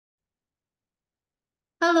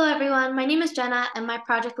Hello, everyone. My name is Jenna, and my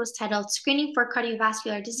project was titled Screening for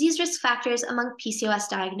Cardiovascular Disease Risk Factors Among PCOS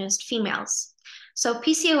Diagnosed Females. So,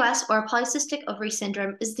 PCOS, or polycystic ovary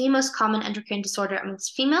syndrome, is the most common endocrine disorder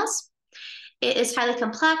amongst females. It is highly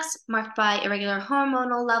complex, marked by irregular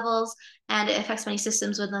hormonal levels, and it affects many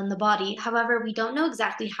systems within the body. However, we don't know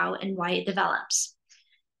exactly how and why it develops.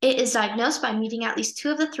 It is diagnosed by meeting at least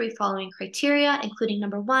two of the three following criteria, including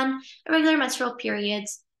number one, irregular menstrual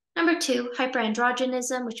periods, number two,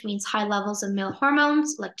 hyperandrogenism, which means high levels of male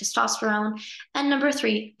hormones like testosterone, and number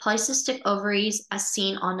three, polycystic ovaries as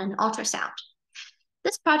seen on an ultrasound.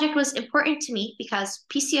 This project was important to me because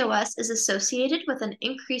PCOS is associated with an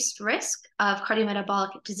increased risk of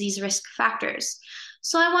cardiometabolic disease risk factors.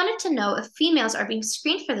 So I wanted to know if females are being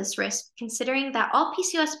screened for this risk, considering that all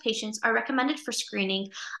PCOS patients are recommended for screening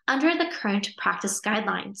under the current practice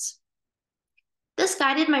guidelines. This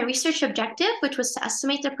guided my research objective, which was to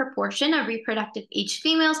estimate the proportion of reproductive age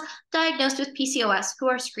females diagnosed with PCOS who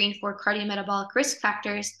are screened for cardiometabolic risk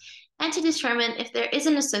factors, and to determine if there is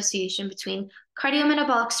an association between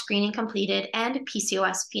cardiometabolic screening completed and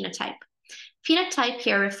PCOS phenotype. Phenotype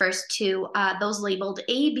here refers to those labeled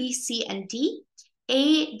A, B, C, and D.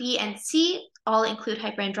 A, B, and C all include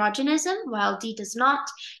hyperandrogenism, while D does not,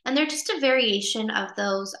 and they're just a variation of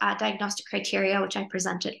those diagnostic criteria which I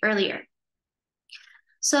presented earlier.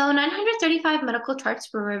 So 935 medical charts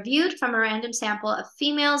were reviewed from a random sample of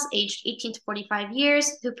females aged 18 to 45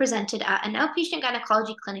 years who presented at an outpatient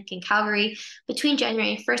gynecology clinic in Calgary between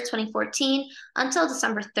January 1st, 2014 until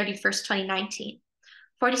December 31st, 2019.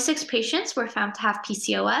 46 patients were found to have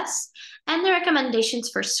PCOS, and the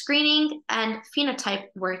recommendations for screening and phenotype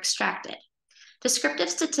were extracted.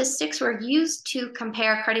 Descriptive statistics were used to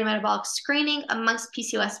compare cardiometabolic screening amongst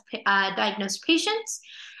PCOS diagnosed patients,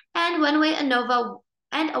 and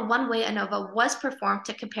a one-way ANOVA was performed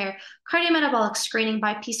to compare cardiometabolic screening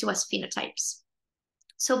by PCOS phenotypes.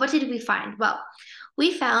 So what did we find? Well,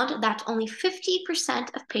 we found that only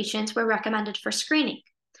 50% of patients were recommended for screening.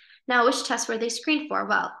 Now, which tests were they screened for?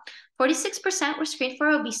 Well, 46% were screened for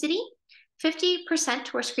obesity,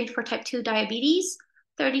 50% were screened for type 2 diabetes,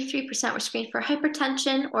 33% were screened for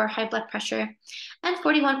hypertension or high blood pressure, and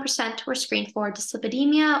 41% were screened for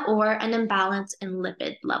dyslipidemia or an imbalance in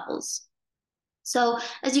lipid levels. So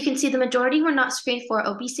as you can see, the majority were not screened for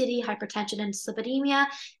obesity, hypertension, and dyslipidemia,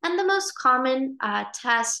 and the most common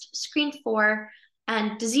test screened for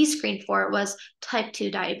and disease screened for was type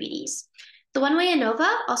 2 diabetes. The one-way ANOVA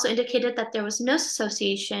also indicated that there was no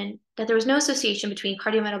association between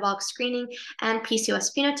cardiometabolic screening and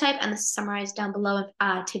PCOS phenotype, and this is summarized down below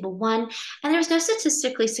in table 1. And there was no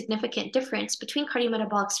statistically significant difference between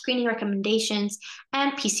cardiometabolic screening recommendations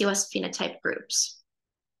and PCOS phenotype groups.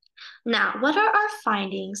 Now, what are our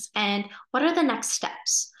findings and what are the next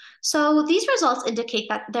steps? So these results indicate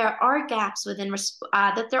that there are gaps with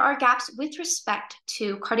respect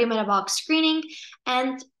to cardiometabolic screening,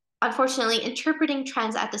 and unfortunately, interpreting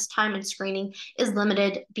trends at this time in screening is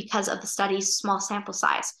limited because of the study's small sample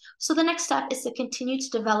size. So the next step is to continue to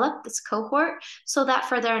develop this cohort so that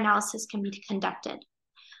further analysis can be conducted.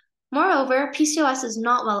 Moreover, PCOS is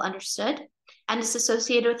not well understood and is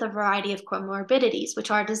associated with a variety of comorbidities,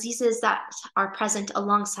 which are diseases that are present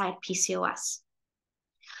alongside PCOS.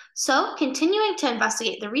 So, continuing to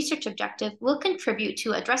investigate the research objective will contribute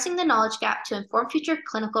to addressing the knowledge gap to inform future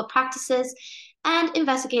clinical practices, and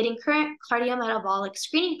investigating current cardiometabolic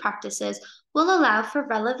screening practices will allow for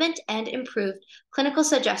relevant and improved clinical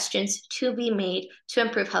suggestions to be made to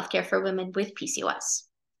improve healthcare for women with PCOS.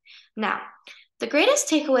 Now, the greatest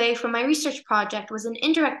takeaway from my research project was an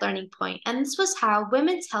indirect learning point, and this was how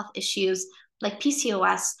women's health issues like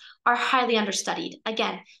PCOS are highly understudied.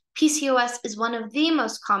 Again, PCOS is one of the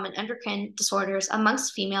most common endocrine disorders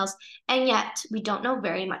amongst females, and yet we don't know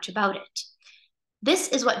very much about it. This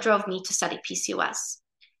is what drove me to study PCOS.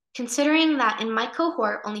 Considering that in my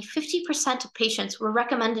cohort, only 50% of patients were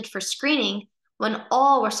recommended for screening when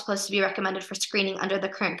all were supposed to be recommended for screening under the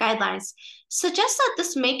current guidelines, suggests that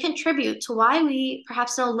this may contribute to why we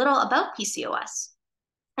perhaps know little about PCOS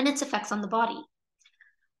and its effects on the body.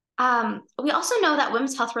 We also know that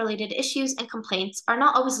women's health-related issues and complaints are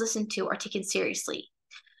not always listened to or taken seriously.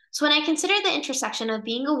 So when I consider the intersection of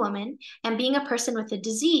being a woman and being a person with a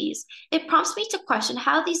disease, it prompts me to question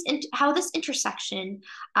how this intersection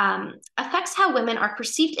affects how women are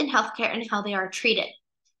perceived in healthcare and how they are treated.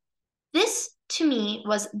 This, to me,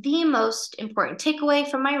 was the most important takeaway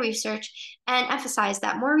from my research, and emphasized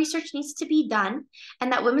that more research needs to be done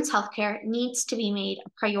and that women's healthcare needs to be made a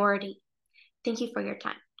priority. Thank you for your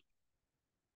time.